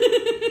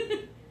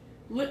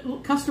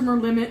 Customer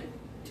limit,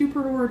 2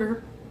 per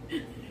order.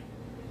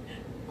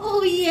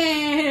 Oh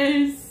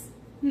yes!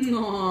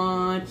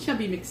 Aw,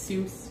 chubby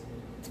McSeuss.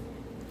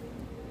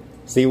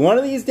 See, one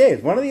of these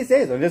days,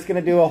 I'm just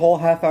going to do a whole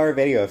half-hour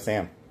video of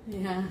Sam.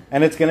 Yeah.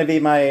 And it's going to be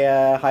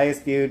my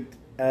highest viewed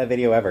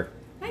video ever.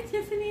 Hi,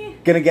 Tiffany.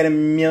 Going to get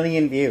 1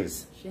 million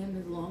views. Shem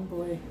is long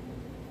boy.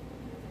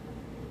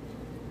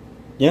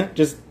 Yeah,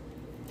 just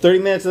 30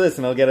 minutes of this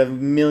and I'll get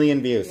 1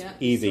 million views. Yeah,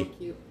 Easy. so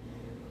cute.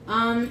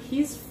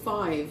 He's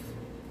 5,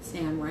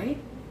 Sam, right?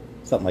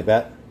 Something like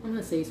that. I'm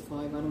gonna say he's 5,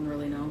 I don't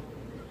really know.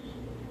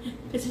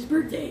 It's his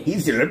birthday.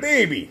 He's still a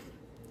baby.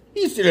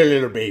 He's still a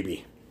little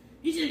baby.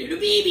 He's a little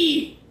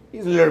baby.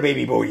 He's a little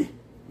baby boy.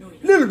 No,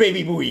 he's not. Little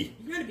baby boy.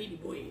 He's not a baby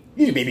boy.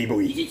 He's a baby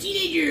boy. He's a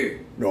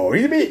teenager. No,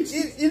 he's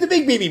a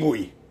big baby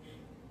boy.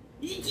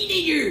 He's a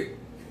teenager.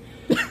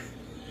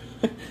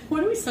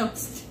 What do we sound?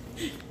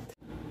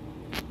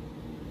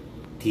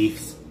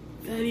 Teeths.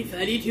 Fatty,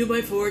 fatty,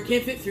 2x4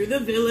 can't fit through the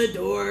villa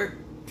door.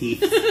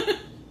 Teeth.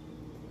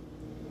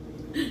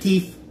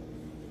 Teeth.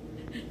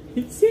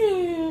 It's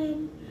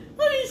Sam.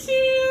 Hi,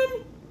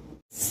 Sam.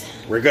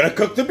 We're gonna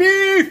cook the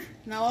beef!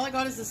 Now all I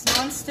got is this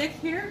non-stick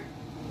here.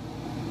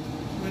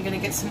 We're gonna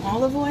get some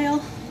olive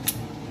oil.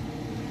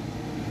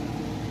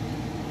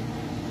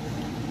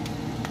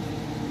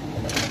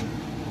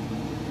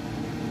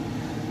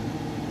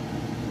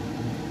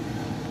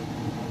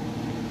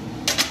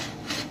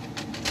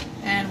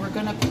 And we're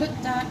gonna put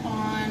that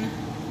on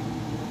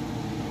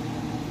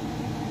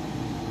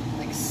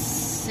like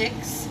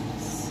 6.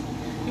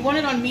 You want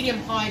it on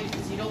medium high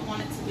because you don't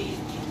want it to be,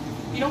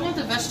 you don't want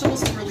the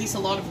vegetables to release a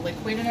lot of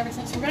liquid and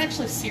everything. So we're gonna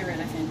actually sear it,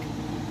 I think.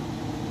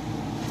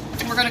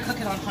 And we're gonna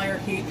cook it on higher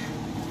heat.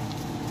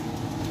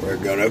 We're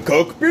gonna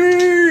cook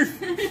beef!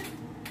 Hey,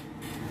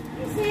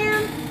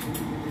 Sam.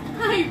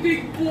 Hi,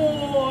 big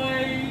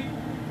boy.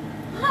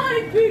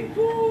 Hi, big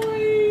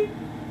boy.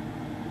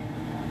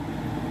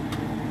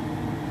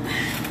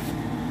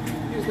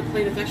 Here's the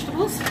plate of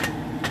vegetables.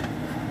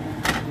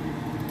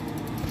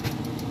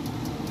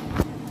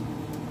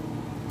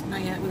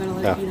 Not yet. We gotta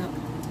let it heat up.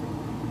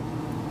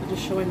 We're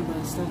just showing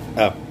the stuff.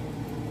 Oh.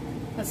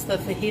 That's the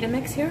fajita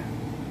mix here.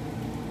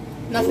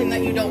 Nothing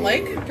that you don't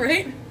like,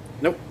 right?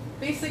 Nope.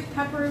 Basic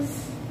peppers.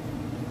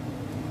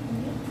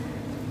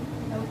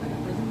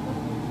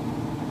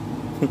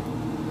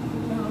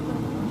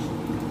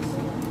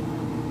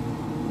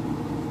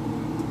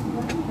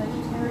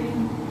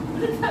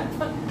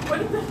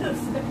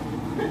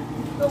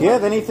 Do you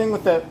have anything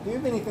with that? Do you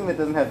have anything that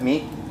doesn't have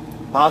meat?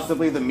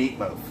 Possibly the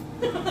meatloaf.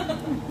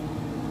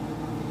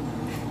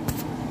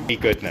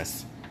 Meat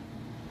goodness.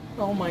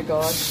 Oh my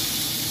god.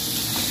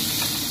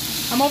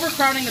 I'm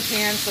overcrowding the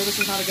pan, so this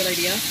is not a good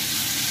idea.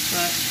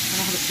 But I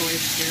don't have a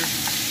choice here.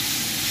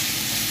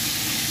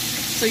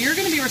 So you're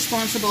going to be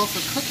responsible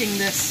for cooking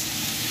this.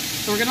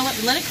 So we're going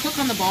to let it cook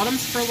on the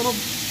bottoms for a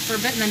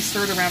bit and then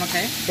stir it around,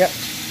 okay? Yep.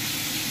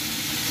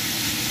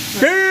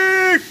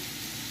 Beef!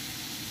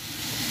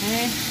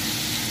 Okay.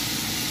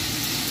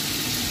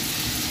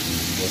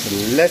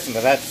 Listen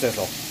to that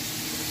sizzle.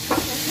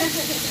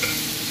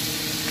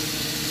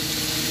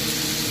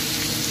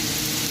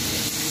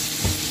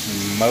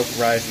 Smoke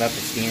rising up,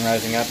 the steam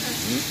rising up.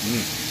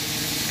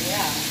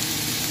 Yeah.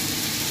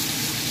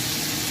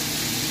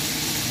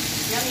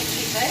 Yummy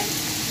beef, eh?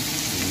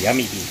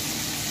 Yummy beef.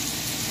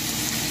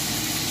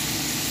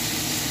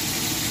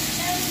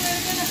 And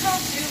we're gonna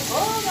have to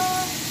hold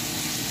on.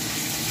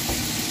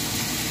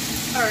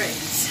 Alright.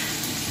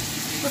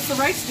 What's the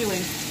rice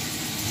doing?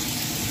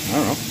 I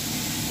don't know.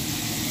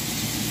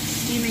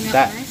 Steaming up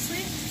That.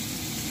 nicely.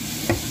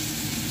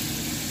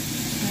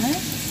 Okay.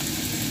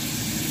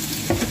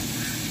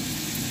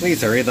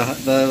 Please hurry,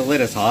 the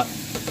lid is hot.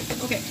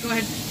 Okay, go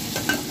ahead.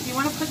 You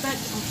want to put that...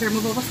 Oh, here,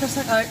 move over for a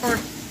sec. Or,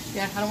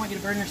 yeah, I don't want you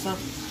to burn yourself.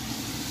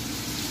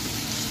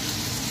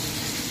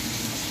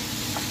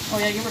 Oh,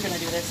 yeah, you were going to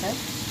do this, eh?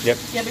 Yep.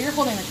 Yeah, but you're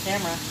holding the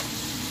camera.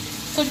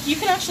 So you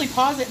can actually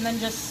pause it and then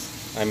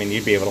just... I mean,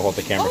 you'd be able to hold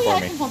the camera Oh, yeah, for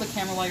I me. can hold the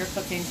camera while you're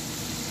cooking.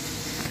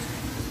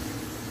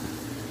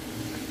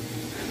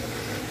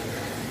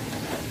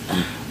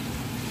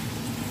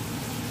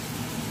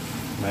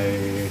 Am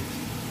I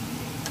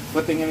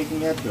flipping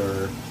anything yet,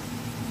 or?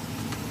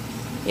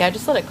 Yeah,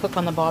 just let it cook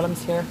on the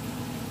bottoms here.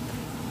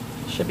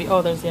 Should be...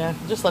 Oh, there's... Yeah,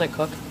 just let it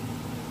cook.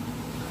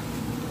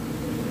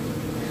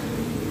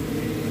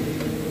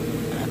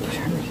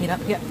 Turn the heat up.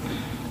 Yep.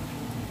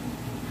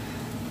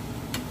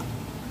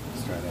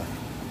 Let's try to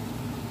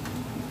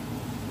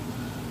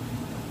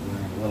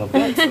learn a little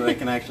bit so that I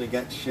can actually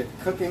get shit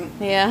cooking.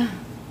 Yeah.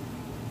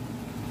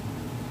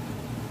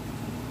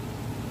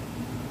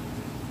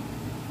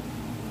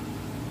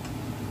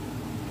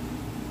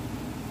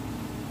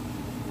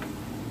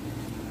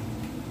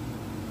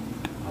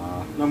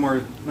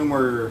 No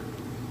more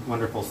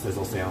wonderful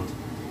sizzle sound.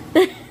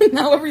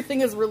 Now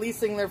everything is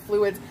releasing their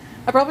fluids.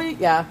 I probably...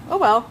 Yeah. Oh,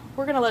 well.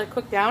 We're going to let it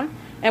cook down,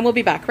 and we'll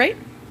be back, right?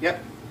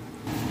 Yep.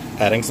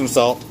 Adding some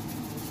salt.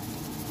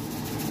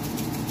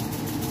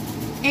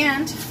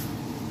 And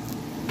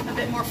a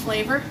bit more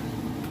flavor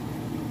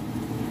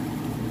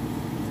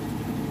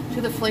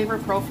to the flavor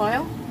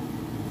profile.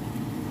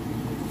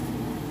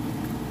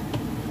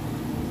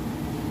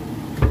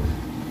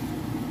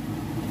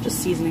 Just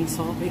seasoning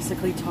salt,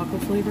 basically taco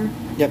flavor.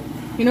 Yep.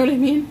 You know what I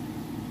mean?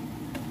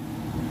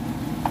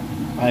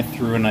 I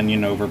threw an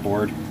onion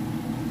overboard.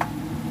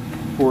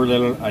 Poor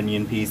little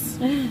onion piece.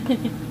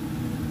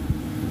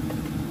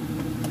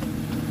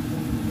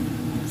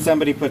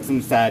 Somebody put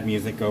some sad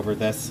music over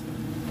this.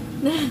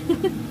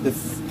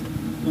 This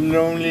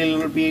lonely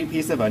little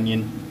piece of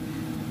onion.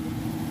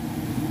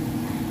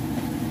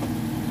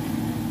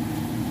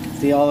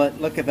 See all that?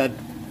 Look at that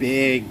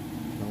big,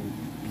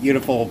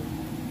 beautiful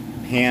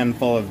pan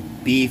full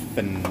of beef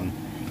and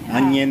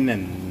onion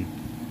and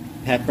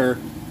pepper.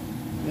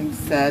 And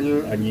sad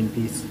little onion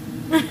piece.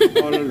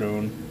 All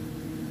alone.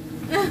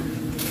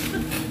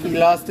 He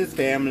lost his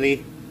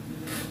family.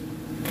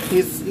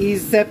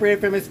 He's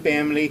separated from his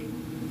family.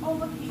 Oh,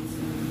 look, Peetz.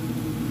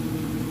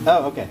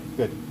 Oh, okay,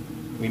 good.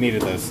 We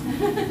needed those.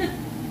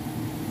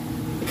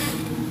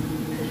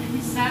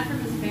 He's sad from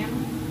his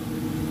family.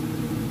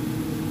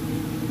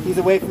 He's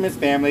away from his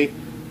family.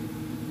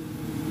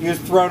 He was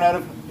thrown out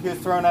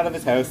of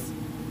his house.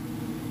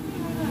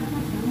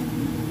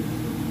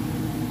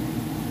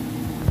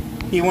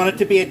 He wanted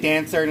to be a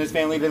dancer and his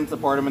family didn't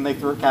support him and they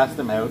cast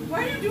him out.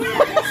 Why are you doing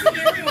that whole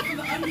scenario for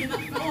the onion that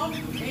fell off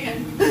the pan?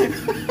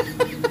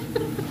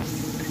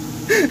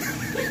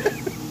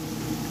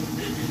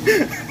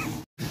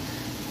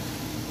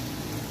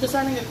 Just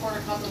adding a quarter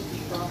cup of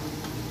beef broth.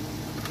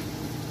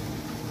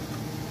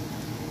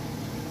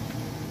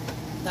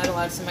 That'll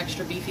add some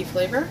extra beefy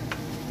flavor.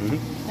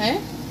 Mm-hmm.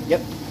 Eh?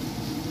 Yep.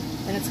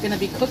 And it's going to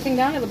be cooking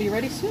down. It'll be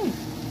ready soon.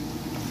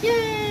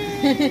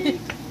 Yay!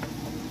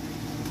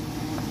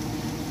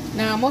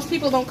 Now, most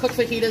people don't cook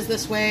fajitas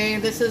this way.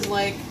 This is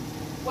like,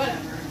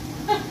 whatever.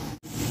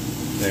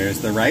 There's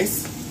the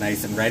rice,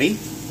 nice and ready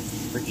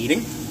for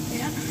eating.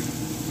 Yeah.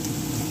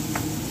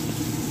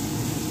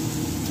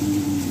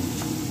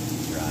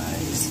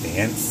 Rice,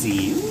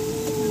 fancy.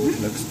 Ooh,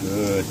 looks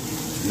good.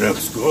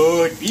 Looks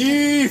good.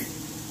 Beef!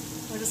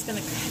 We're just going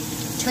to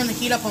turn the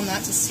heat up on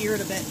that to sear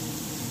it a bit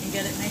and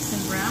get it nice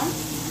and brown.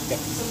 Yep.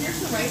 So here's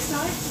the rice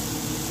side.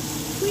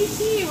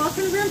 Sweetie,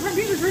 welcome to Grandpa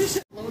Peter's. Ready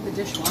to load the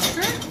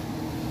dishwasher.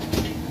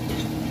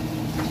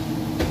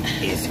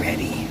 Is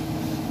ready.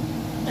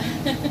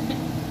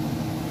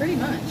 Pretty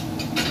much.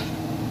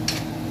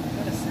 I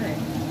gotta say.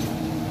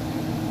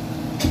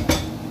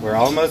 We're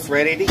almost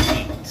ready to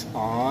eat.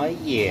 Aw,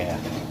 yeah.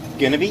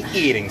 Gonna be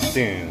eating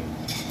soon.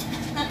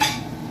 How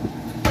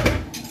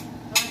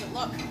does it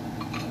look?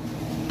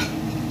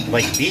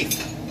 Like beef.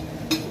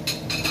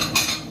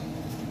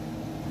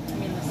 I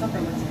mean, the supper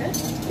looks good.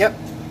 Yep.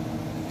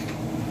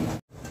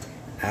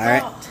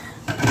 Alright. Oh,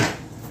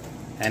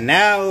 And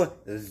now,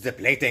 the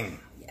plating.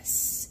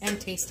 yes.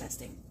 And taste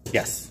testing.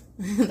 Yes.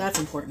 That's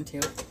important too.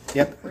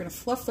 Yep. We're gonna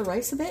fluff the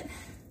rice a bit.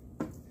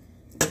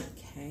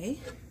 Okay.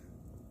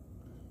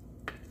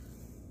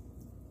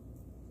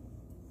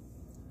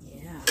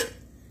 Yeah.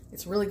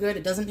 It's really good.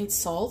 It doesn't need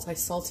salt. I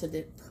salted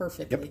it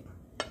perfectly.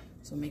 Yep.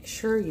 So make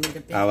sure you eat a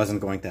big. I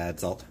wasn't going to add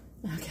salt.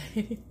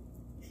 Okay.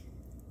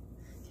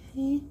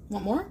 Okay.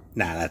 Want more?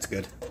 Nah, that's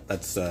good.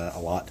 That's a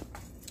lot.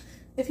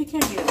 If you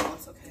can't eat it all,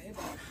 it's okay.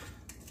 But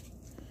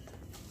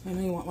I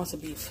know you want lots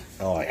of beef.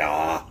 Oh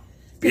yeah,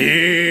 beef.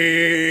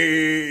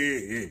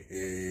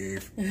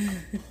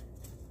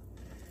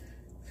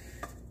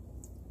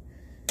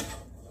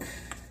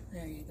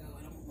 There you go.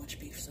 I don't want much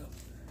beef, so.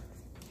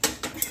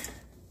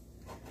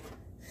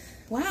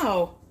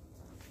 Wow.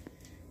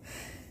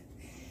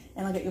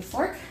 And I'll get you a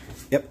fork.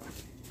 Yep.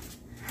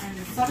 And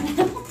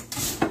thumbnail.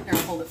 Here, I'll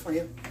hold it for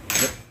you.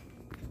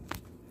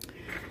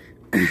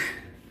 Yep.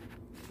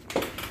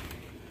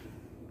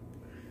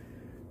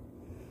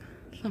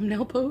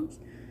 Thumbnail pose.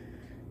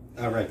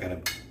 All right,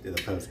 gotta do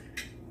the pose.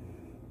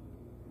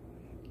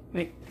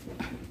 Wait.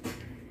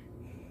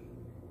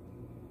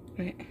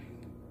 Wait.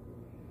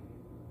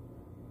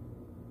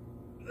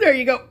 There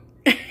you go.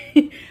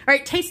 All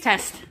right, taste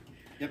test.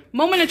 Yep.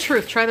 Moment of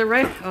truth. Try the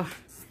right. Oh.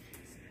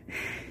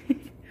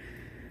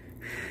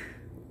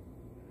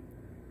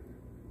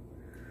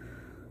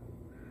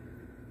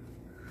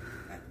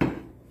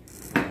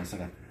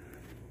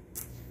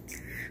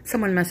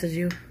 Someone messaged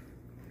you.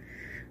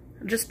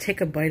 Just take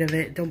a bite of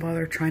it. Don't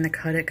bother trying to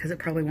cut it because it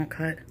probably won't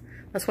cut.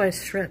 That's why it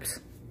strips.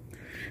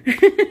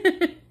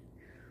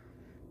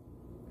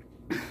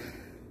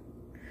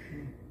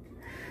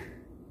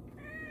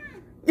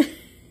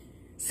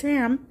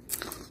 Sam.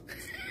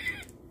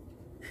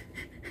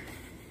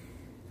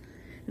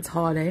 It's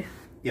hot, eh?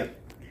 Yep.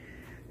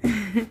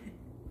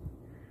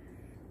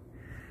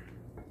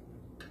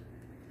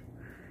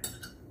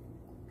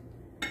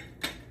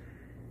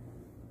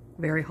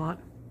 Very hot.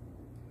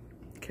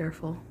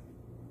 Careful.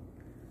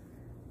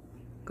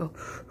 Go.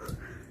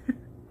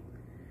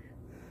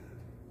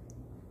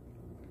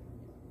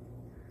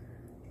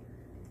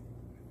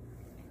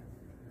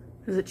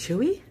 Is it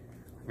chewy?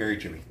 Very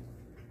chewy.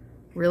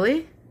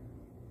 Really?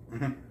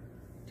 Mm-hmm. Do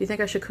you think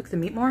I should cook the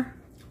meat more?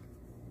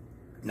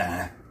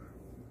 Nah.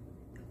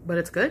 But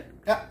it's good?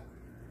 Yep.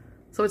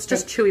 So it's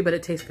just chewy, but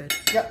it tastes good.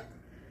 Yep.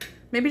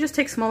 Maybe just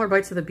take smaller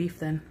bites of the beef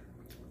then.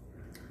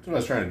 That's what I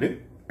was trying to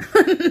do.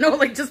 No,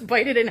 like just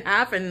bite it in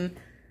half and...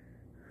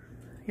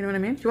 You know what I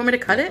mean? Do you want me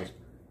to cut it?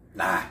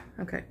 Nah.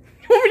 Okay.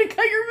 You want me to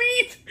cut your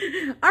meat?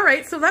 All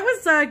right, so that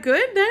was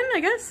good then, I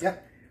guess.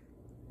 Yep.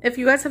 If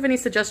you guys have any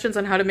suggestions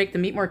on how to make the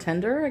meat more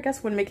tender, I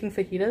guess, when making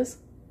fajitas.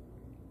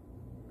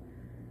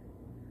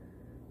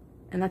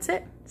 And that's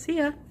it. See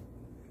ya.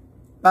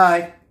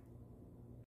 Bye.